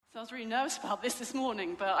So I was really nervous about this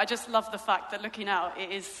morning, but I just love the fact that looking out,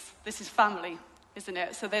 this is family, isn't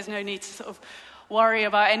it? So there's no need to sort of worry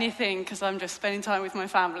about anything because I'm just spending time with my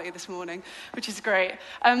family this morning, which is great.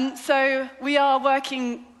 So we are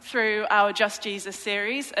working through our Just Jesus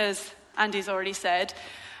series, as Andy's already said.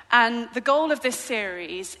 And the goal of this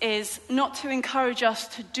series is not to encourage us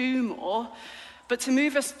to do more, but to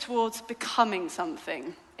move us towards becoming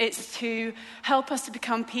something. It's to help us to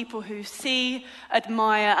become people who see,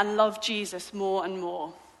 admire, and love Jesus more and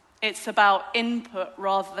more. It's about input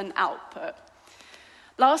rather than output.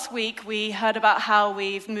 Last week, we heard about how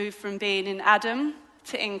we've moved from being in Adam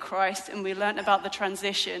to in Christ, and we learnt about the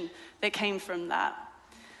transition that came from that.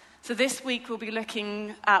 So this week, we'll be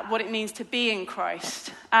looking at what it means to be in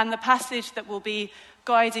Christ. And the passage that will be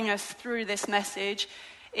guiding us through this message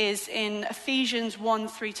is in Ephesians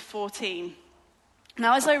 1:3-14.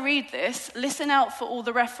 Now, as I read this, listen out for all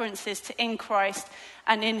the references to in Christ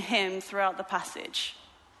and in him throughout the passage.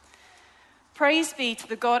 Praise be to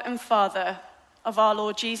the God and Father of our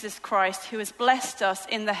Lord Jesus Christ, who has blessed us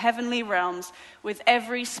in the heavenly realms with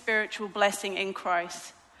every spiritual blessing in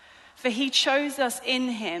Christ. For he chose us in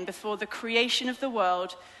him before the creation of the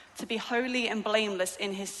world to be holy and blameless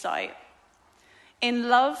in his sight. In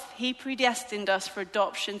love, he predestined us for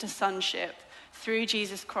adoption to sonship through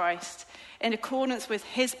Jesus Christ, in accordance with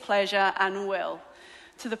his pleasure and will,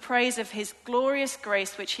 to the praise of his glorious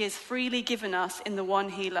grace which he has freely given us in the one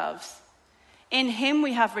he loves. In him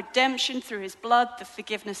we have redemption through his blood, the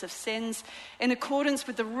forgiveness of sins, in accordance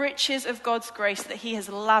with the riches of God's grace that he has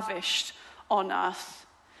lavished on us.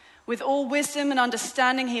 With all wisdom and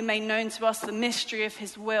understanding he made known to us the mystery of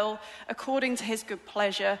his will, according to his good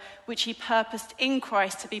pleasure, which he purposed in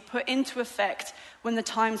Christ to be put into effect when the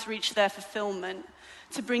times reach their fulfillment,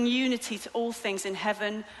 to bring unity to all things in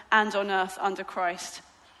heaven and on earth under Christ.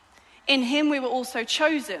 In him we were also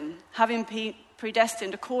chosen, having been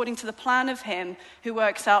predestined according to the plan of him who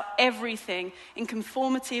works out everything in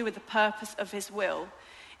conformity with the purpose of his will,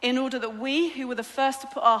 in order that we who were the first to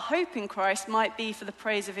put our hope in Christ might be for the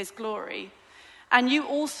praise of his glory. And you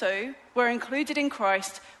also were included in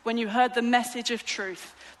Christ when you heard the message of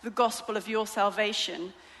truth, the gospel of your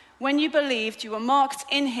salvation. When you believed, you were marked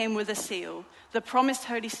in him with a seal, the promised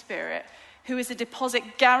Holy Spirit, who is a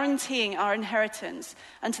deposit guaranteeing our inheritance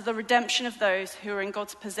unto the redemption of those who are in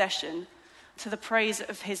God's possession, to the praise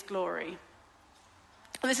of his glory.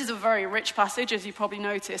 This is a very rich passage, as you probably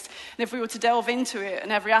noticed. And if we were to delve into it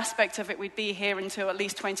and every aspect of it, we'd be here until at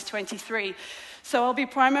least 2023. So I'll be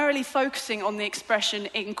primarily focusing on the expression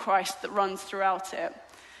in Christ that runs throughout it.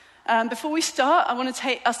 Before we start, I want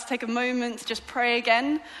us to take a moment to just pray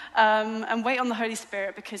again and wait on the Holy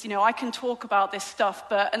Spirit, because, I can talk about this stuff,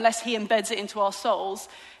 but unless he embeds it into our souls,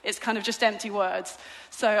 it's kind of just empty words.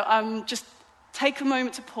 So just take a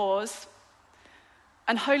moment to pause.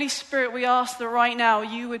 And Holy Spirit, we ask that right now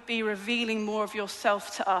you would be revealing more of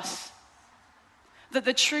yourself to us. That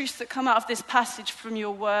the truths that come out of this passage from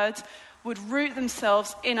your word would root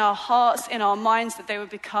themselves in our hearts, in our minds, that they would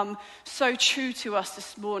become so true to us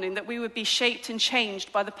this morning, that we would be shaped and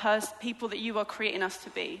changed by the people that you are creating us to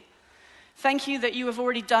be. Thank you that you have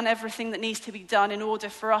already done everything that needs to be done in order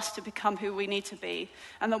for us to become who we need to be,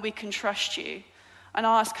 and that we can trust you. And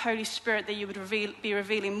I ask, Holy Spirit, that you would be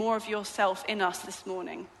revealing more of yourself in us this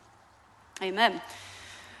morning. Amen.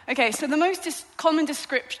 Okay, so the most common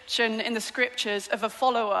description in the scriptures of a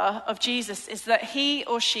follower of Jesus is that he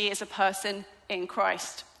or she is a person in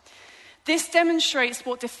Christ. This demonstrates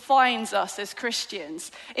what defines us as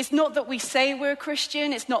Christians. It's not that we say we're a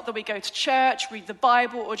Christian, it's not that we go to church, read the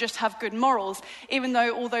Bible, or just have good morals, even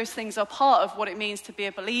though all those things are part of what it means to be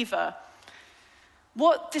a believer.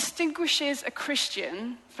 What distinguishes a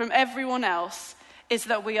Christian from everyone else is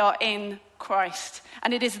that we are in Christ.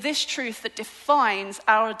 And it is this truth that defines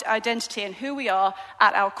our identity and who we are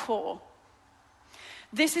at our core.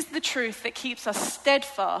 This is the truth that keeps us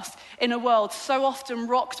steadfast in a world so often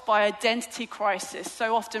rocked by identity crisis,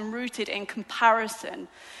 so often rooted in comparison.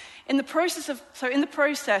 In the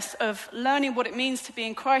process of learning what it means to be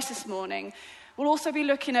in Christ this morning, we'll also be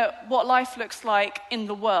looking at what life looks like in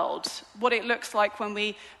the world, what it looks like when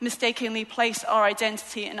we mistakenly place our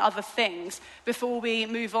identity in other things before we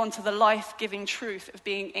move on to the life-giving truth of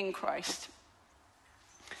being in Christ.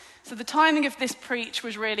 So the timing of this preach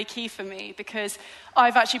was really key for me, because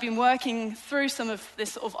I've actually been working through some of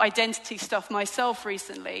this sort of identity stuff myself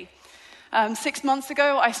recently. 6 months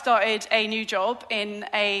ago, I started a new job in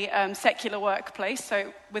a secular workplace,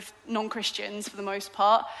 so with non-Christians for the most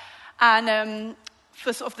part. And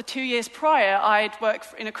for sort of the 2 years prior, I'd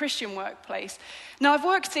worked in a Christian workplace. Now, I've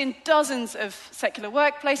worked in dozens of secular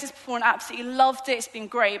workplaces before and absolutely loved it. It's been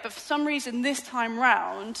great. But for some reason, this time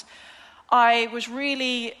round, I was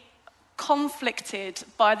really conflicted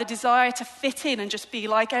by the desire to fit in and just be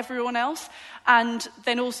like everyone else, and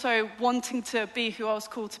then also wanting to be who I was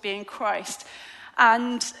called to be in Christ.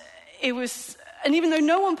 And even though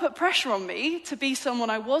no one put pressure on me to be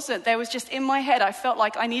someone I wasn't, there was just in my head, I felt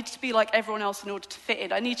like I needed to be like everyone else in order to fit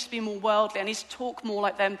in. I needed to be more worldly. I needed to talk more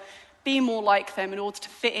like them, be more like them in order to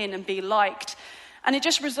fit in and be liked. And it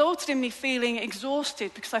just resulted in me feeling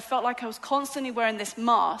exhausted because I felt like I was constantly wearing this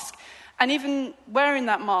mask. And even wearing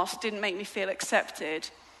that mask didn't make me feel accepted.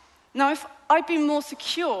 Now, if I'd been more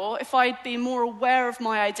secure, if I'd been more aware of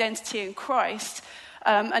my identity in Christ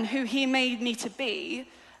and who he made me to be,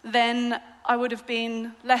 then I would have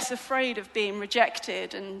been less afraid of being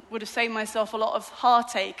rejected and would have saved myself a lot of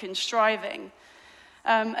heartache and striving.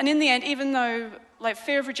 And in the end, even though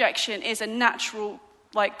fear of rejection is a natural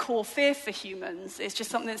core fear for humans, it's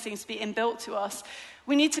just something that seems to be inbuilt to us,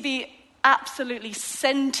 we need to be absolutely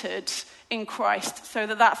centered in Christ so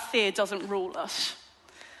that fear doesn't rule us.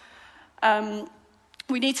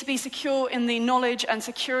 We need to be secure in the knowledge and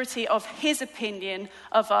security of his opinion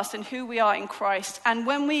of us and who we are in Christ. And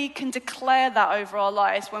when we can declare that over our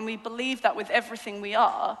lives, when we believe that with everything we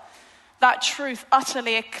are, that truth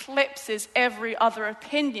utterly eclipses every other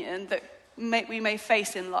opinion that we may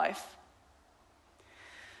face in life.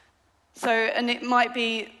 And it might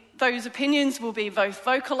be, those opinions will be both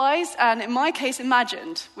vocalized and, in my case,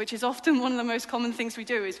 imagined, which is often one of the most common things we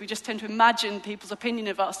do, is we just tend to imagine people's opinion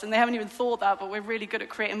of us, and they haven't even thought that, but we're really good at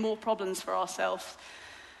creating more problems for ourselves.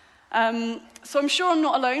 So I'm sure I'm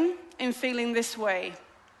not alone in feeling this way.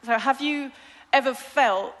 So have you ever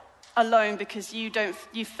felt alone because you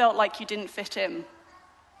felt like you didn't fit in?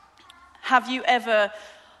 Have you ever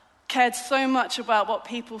cared so much about what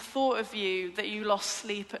people thought of you that you lost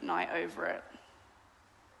sleep at night over it?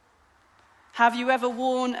 Have you ever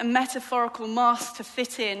worn a metaphorical mask to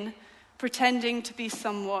fit in, pretending to be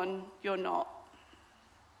someone you're not?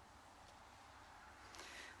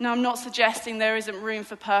 Now, I'm not suggesting there isn't room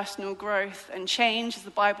for personal growth and change, as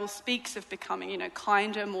the Bible speaks of becoming,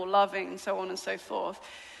 kinder, more loving, and so on and so forth.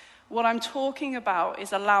 What I'm talking about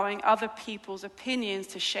is allowing other people's opinions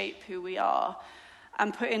to shape who we are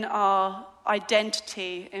and putting our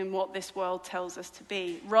identity in what this world tells us to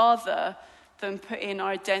be, rather than put in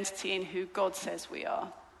our identity in who God says we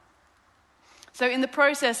are. So in the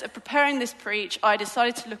process of preparing this preach, I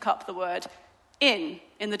decided to look up the word in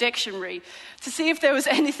the dictionary to see if there was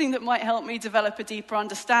anything that might help me develop a deeper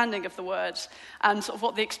understanding of the word and sort of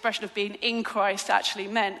what the expression of being in Christ actually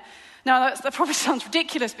meant. Now, that probably sounds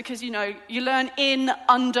ridiculous because, you learn in,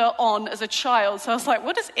 under, on as a child. So I was like,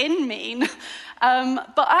 what does in mean?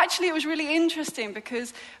 But actually it was really interesting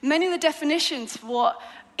because many of the definitions for what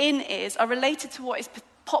in is are related to what is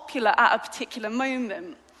popular at a particular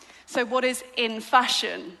moment. So what is in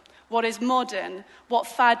fashion? What is modern? What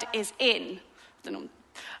fad is in?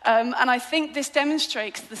 And I think this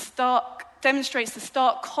demonstrates the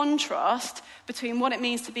stark contrast between what it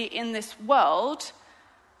means to be in this world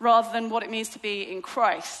rather than what it means to be in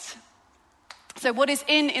Christ. So what is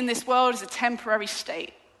in this world is a temporary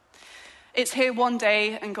state. It's here one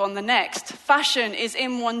day and gone the next. Fashion is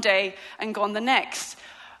in one day and gone the next.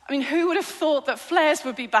 I mean, who would have thought that flares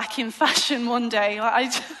would be back in fashion one day?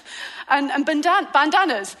 And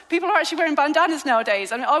bandanas. People are actually wearing bandanas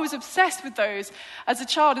nowadays. I mean, I was obsessed with those as a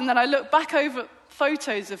child, and then I looked back over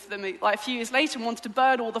photos of them a few years later and wanted to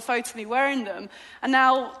burn all the photos of me wearing them, and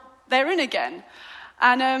now they're in again.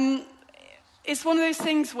 And it's one of those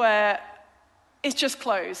things where it's just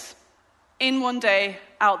clothes. In one day,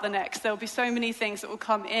 out the next. There'll be so many things that will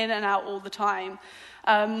come in and out all the time.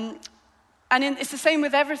 It's the same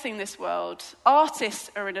with everything in this world. Artists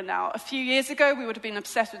are in and out. A few years ago, we would have been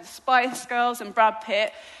obsessed with the Spice Girls and Brad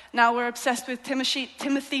Pitt. Now we're obsessed with Timothée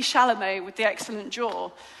Chalamet with the excellent jaw.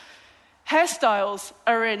 Hairstyles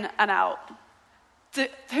are in and out.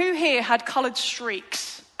 Who here had coloured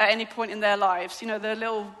streaks at any point in their lives? The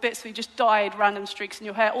little bits where you just dyed random streaks in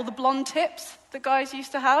your hair. Or the blonde tips that guys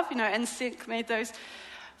used to have. NSYNC made those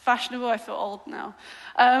fashionable. I feel old now.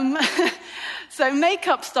 So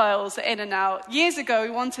makeup styles are in and out. Years ago, we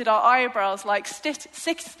wanted our eyebrows like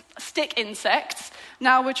stick insects.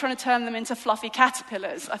 Now we're trying to turn them into fluffy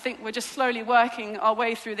caterpillars. I think we're just slowly working our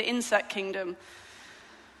way through the insect kingdom.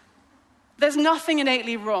 There's nothing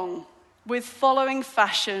innately wrong with following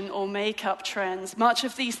fashion or makeup trends. Much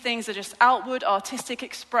of these things are just outward artistic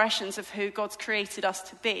expressions of who God's created us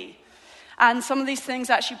to be. And some of these things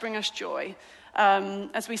actually bring us joy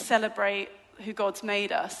as we celebrate who God's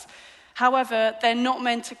made us. However, they're not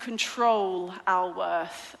meant to control our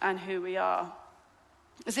worth and who we are.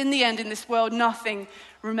 As in the end, in this world, nothing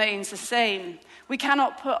remains the same. We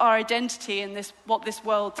cannot put our identity in what this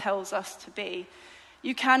world tells us to be.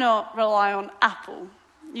 You cannot rely on Apple.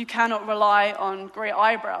 You cannot rely on great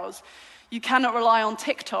eyebrows. You cannot rely on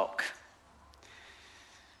TikTok.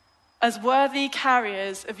 As worthy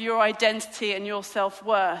carriers of your identity and your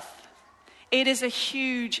self-worth, it is a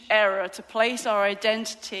huge error to place our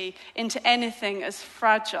identity into anything as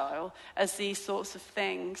fragile as these sorts of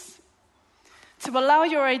things. To allow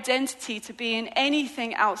your identity to be in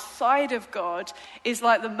anything outside of God is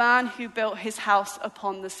like the man who built his house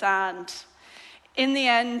upon the sand. In the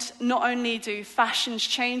end, not only do fashions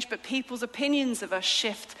change, but people's opinions of us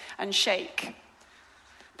shift and shake.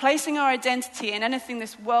 Placing our identity in anything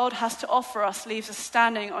this world has to offer us leaves us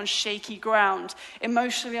standing on shaky ground,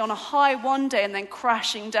 emotionally on a high one day and then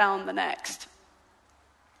crashing down the next.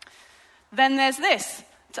 Then there's this,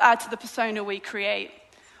 to add to the persona we create.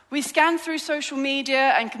 We scan through social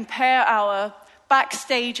media and compare our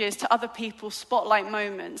backstages to other people's spotlight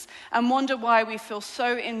moments and wonder why we feel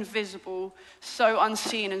so invisible, so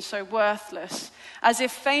unseen and so worthless, as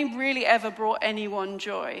if fame really ever brought anyone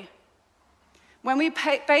joy. When we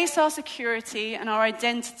base our security and our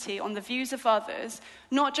identity on the views of others,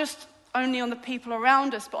 not just only on the people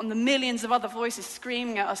around us, but on the millions of other voices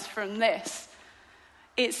screaming at us from this,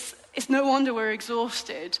 it's no wonder we're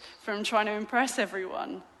exhausted from trying to impress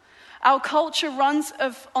everyone. Our culture runs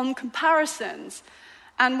on comparisons,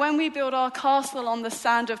 and when we build our castle on the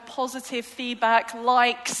sand of positive feedback,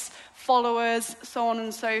 likes, followers, so on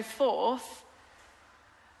and so forth,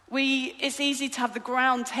 it's easy to have the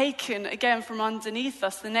ground taken again from underneath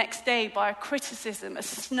us the next day by a criticism, a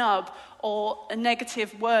snub, or a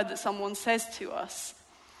negative word that someone says to us.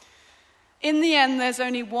 In the end, there's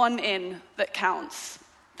only one in that counts.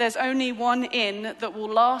 There's only one in that will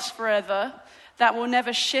last forever, that will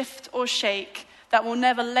never shift or shake, that will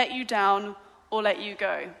never let you down or let you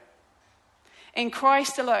go. In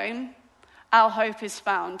Christ alone, our hope is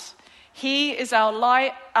found. He is our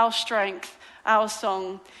light, our strength, our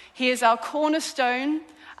song. He is our cornerstone,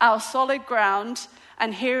 our solid ground,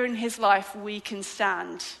 and here in his life we can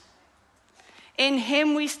stand. In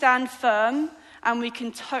him we stand firm, and we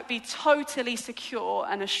can be totally secure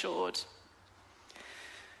and assured.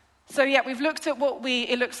 So yeah, we've looked at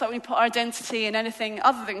it looks like when we put our identity in anything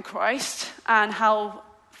other than Christ and how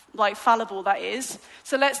fallible that is.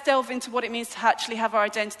 So let's delve into what it means to actually have our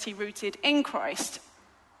identity rooted in Christ.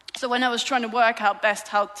 So when I was trying to work out best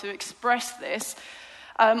how to express this,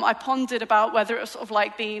 I pondered about whether it was sort of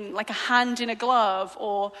like being like a hand in a glove,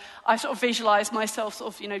 or I sort of visualized myself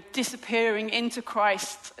sort of, disappearing into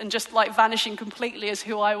Christ and just like vanishing completely as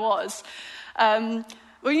who I was.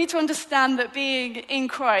 We need to understand that being in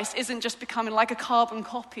Christ isn't just becoming like a carbon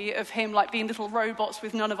copy of him, like being little robots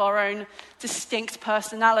with none of our own distinct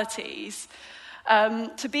personalities.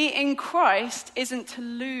 To be in Christ isn't to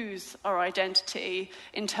lose our identity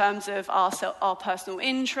in terms of our personal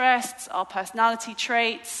interests, our personality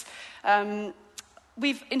traits.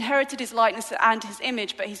 We've inherited his likeness and his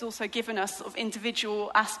image, but he's also given us sort of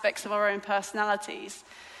individual aspects of our own personalities.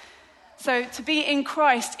 So to be in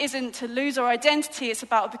Christ isn't to lose our identity, it's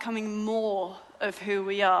about becoming more of who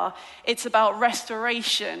we are. It's about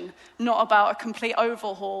restoration, not about a complete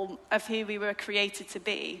overhaul of who we were created to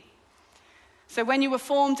be. So when you were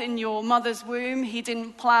formed in your mother's womb, he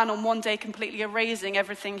didn't plan on one day completely erasing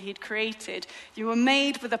everything he'd created. You were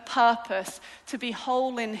made with a purpose to be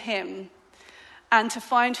whole in him and to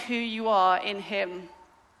find who you are in him.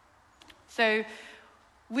 So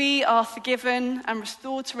we are forgiven and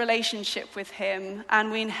restored to relationship with him,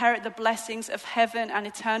 and we inherit the blessings of heaven and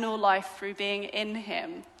eternal life through being in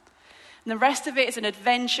him. And the rest of it is an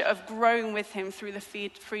adventure of growing with him through the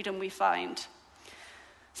freedom we find.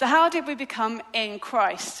 So how did we become in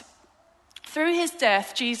Christ? Through his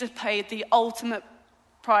death, Jesus paid the ultimate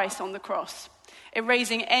price on the cross,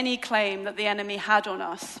 erasing any claim that the enemy had on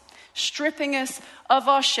us, stripping us of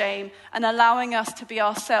our shame and allowing us to be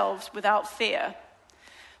ourselves without fear.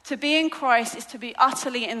 To be in Christ is to be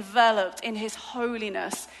utterly enveloped in his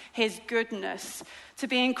holiness, his goodness. To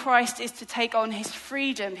be in Christ is to take on his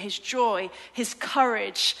freedom, his joy, his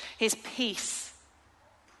courage, his peace.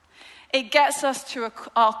 It gets us to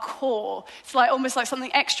our core. It's almost like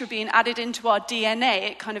something extra being added into our DNA.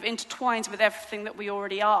 It kind of intertwines with everything that we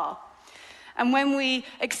already are. And when we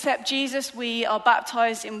accept Jesus, we are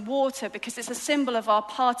baptized in water because it's a symbol of our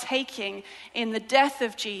partaking in the death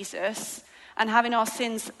of Jesus and having our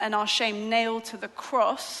sins and our shame nailed to the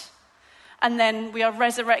cross. and then we are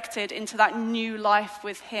resurrected into that new life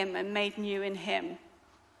with him and made new in him.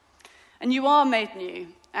 And you are made new,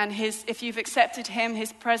 and if you've accepted him,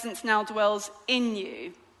 his presence now dwells in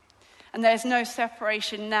you. And there's no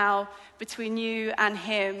separation now between you and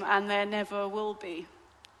him, and there never will be.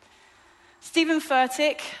 Stephen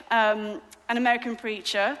Furtick, an American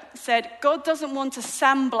preacher, said, God doesn't want to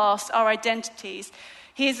sandblast our identities.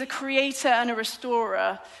 He is a creator and a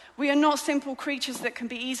restorer. We are not simple creatures that can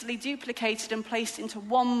be easily duplicated and placed into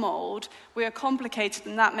one mold. We are complicated,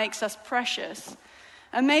 and that makes us precious.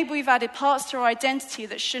 And maybe we've added parts to our identity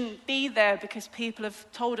that shouldn't be there because people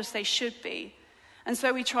have told us they should be. And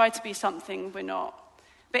so we try to be something we're not.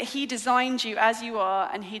 But he designed you as you are,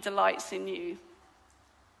 and he delights in you.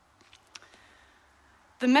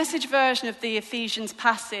 The Message version of the Ephesians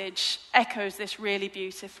passage echoes this really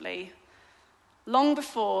beautifully. Long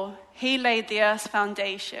before he laid the earth's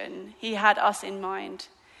foundation, he had us in mind.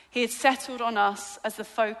 He had settled on us as the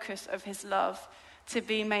focus of his love, to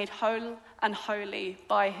be made whole and holy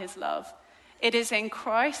by his love. It is in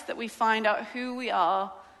Christ that we find out who we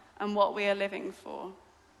are and what we are living for.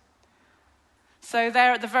 So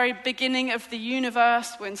there at the very beginning of the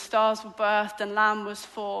universe, when stars were birthed and Lamb was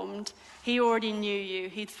formed, he already knew you.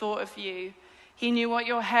 He'd thought of you. He knew what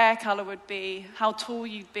your hair color would be, how tall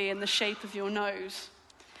you'd be, and the shape of your nose.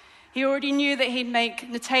 He already knew that he'd make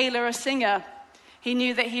Natalia a singer. He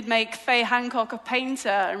knew that he'd make Faye Hancock a painter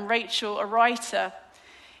and Rachel a writer.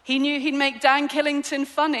 He knew he'd make Dan Killington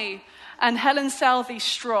funny and Helen Southey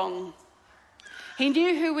strong. He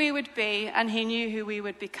knew who we would be, and he knew who we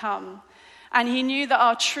would become. And he knew that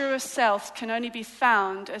our truest self can only be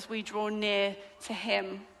found as we draw near to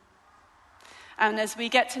him. And as we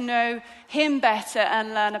get to know him better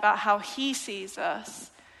and learn about how he sees us,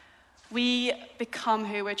 we become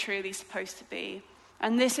who we're truly supposed to be.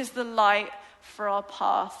 And this is the light for our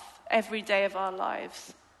path every day of our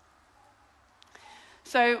lives.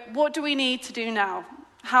 So what do we need to do now?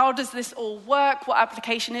 How does this all work? What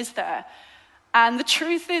application is there? And the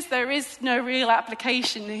truth is, there is no real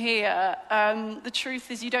application here. The truth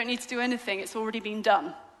is, you don't need to do anything. It's already been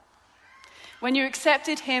done. When you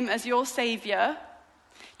accepted him as your savior,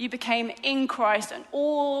 you became in Christ, and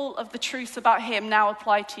all of the truths about him now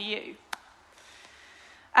apply to you.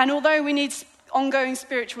 And although we need ongoing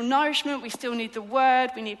spiritual nourishment, we still need the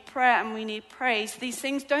word, we need prayer, and we need praise. These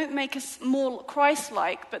things don't make us more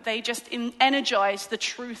Christ-like, but they just energize the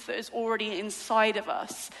truth that is already inside of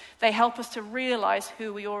us. They help us to realize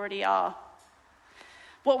who we already are.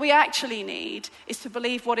 What we actually need is to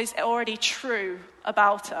believe what is already true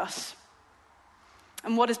about us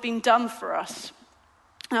and what has been done for us.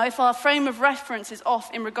 Now, if our frame of reference is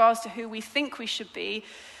off in regards to who we think we should be,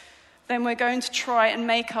 then we're going to try and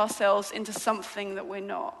make ourselves into something that we're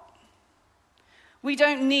not. We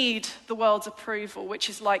don't need the world's approval, which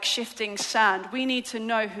is like shifting sand. We need to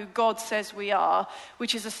know who God says we are,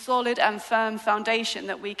 which is a solid and firm foundation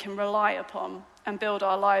that we can rely upon and build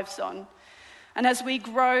our lives on. And as we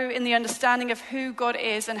grow in the understanding of who God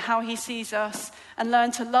is and how he sees us, and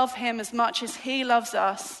learn to love him as much as he loves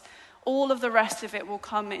us, all of the rest of it will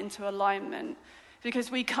come into alignment.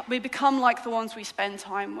 Because we become like the ones we spend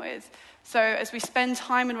time with. So as we spend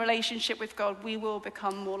time in relationship with God, we will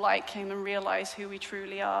become more like him and realize who we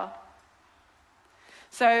truly are.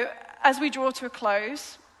 So as we draw to a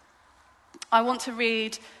close, I want to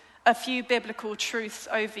read a few biblical truths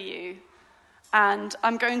over you. And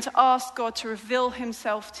I'm going to ask God to reveal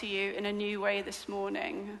himself to you in a new way this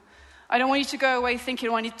morning. I don't want you to go away thinking,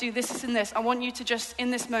 oh, I need to do this and this. I want you to just,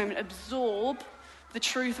 in this moment, absorb the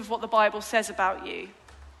truth of what the Bible says about you.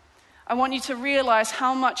 I want you to realize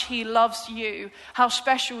how much he loves you, how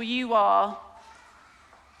special you are,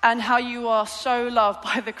 and how you are so loved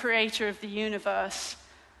by the creator of the universe.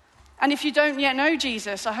 And if you don't yet know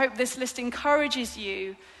Jesus, I hope this list encourages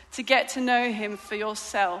you to get to know him for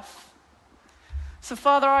yourself. So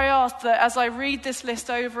Father, I ask that as I read this list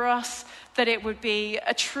over us, that it would be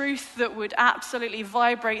a truth that would absolutely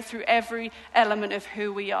vibrate through every element of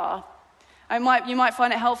who we are. You might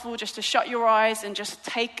find it helpful just to shut your eyes and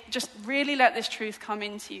just really let this truth come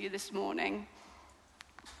into you this morning.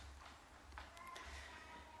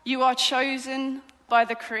 You are chosen by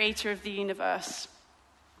the creator of the universe.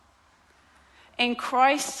 In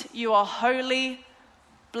Christ, you are holy,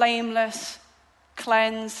 blameless,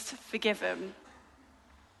 cleansed, forgiven.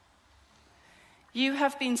 You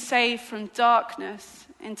have been saved from darkness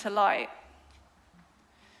into light.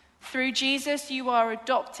 Through Jesus, you are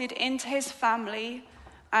adopted into his family,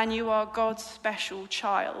 and you are God's special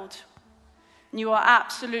child. You are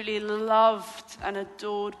absolutely loved and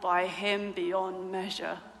adored by him beyond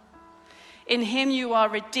measure. In him you are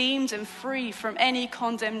redeemed and free from any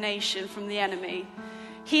condemnation from the enemy.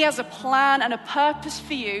 He has a plan and a purpose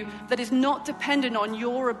for you that is not dependent on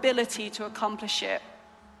your ability to accomplish it.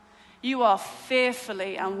 You are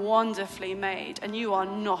fearfully and wonderfully made, and you are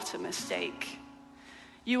not a mistake.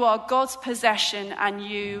 You are God's possession, and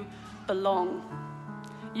you belong.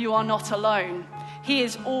 You are not alone. He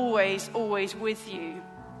is always, always with you.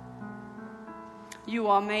 You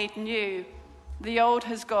are made new. The old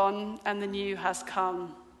has gone, and the new has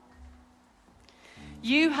come.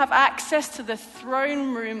 You have access to the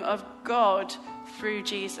throne room of God through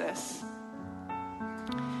Jesus.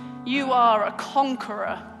 You are a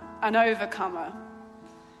conqueror, an overcomer.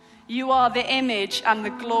 You are the image and the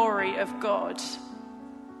glory of God.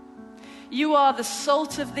 You are the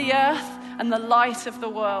salt of the earth and the light of the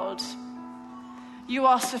world. You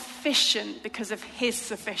are sufficient because of his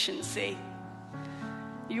sufficiency.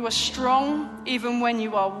 You are strong even when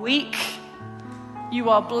you are weak. You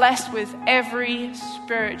are blessed with every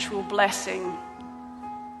spiritual blessing.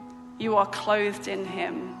 You are clothed in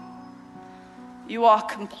him. You are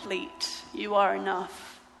complete. You are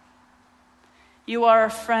enough. You are a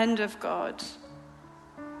friend of God.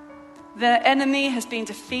 The enemy has been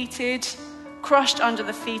defeated, crushed under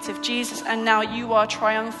the feet of Jesus, and now you are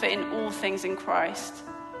triumphant in all things in Christ.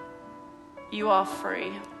 You are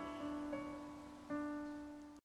free.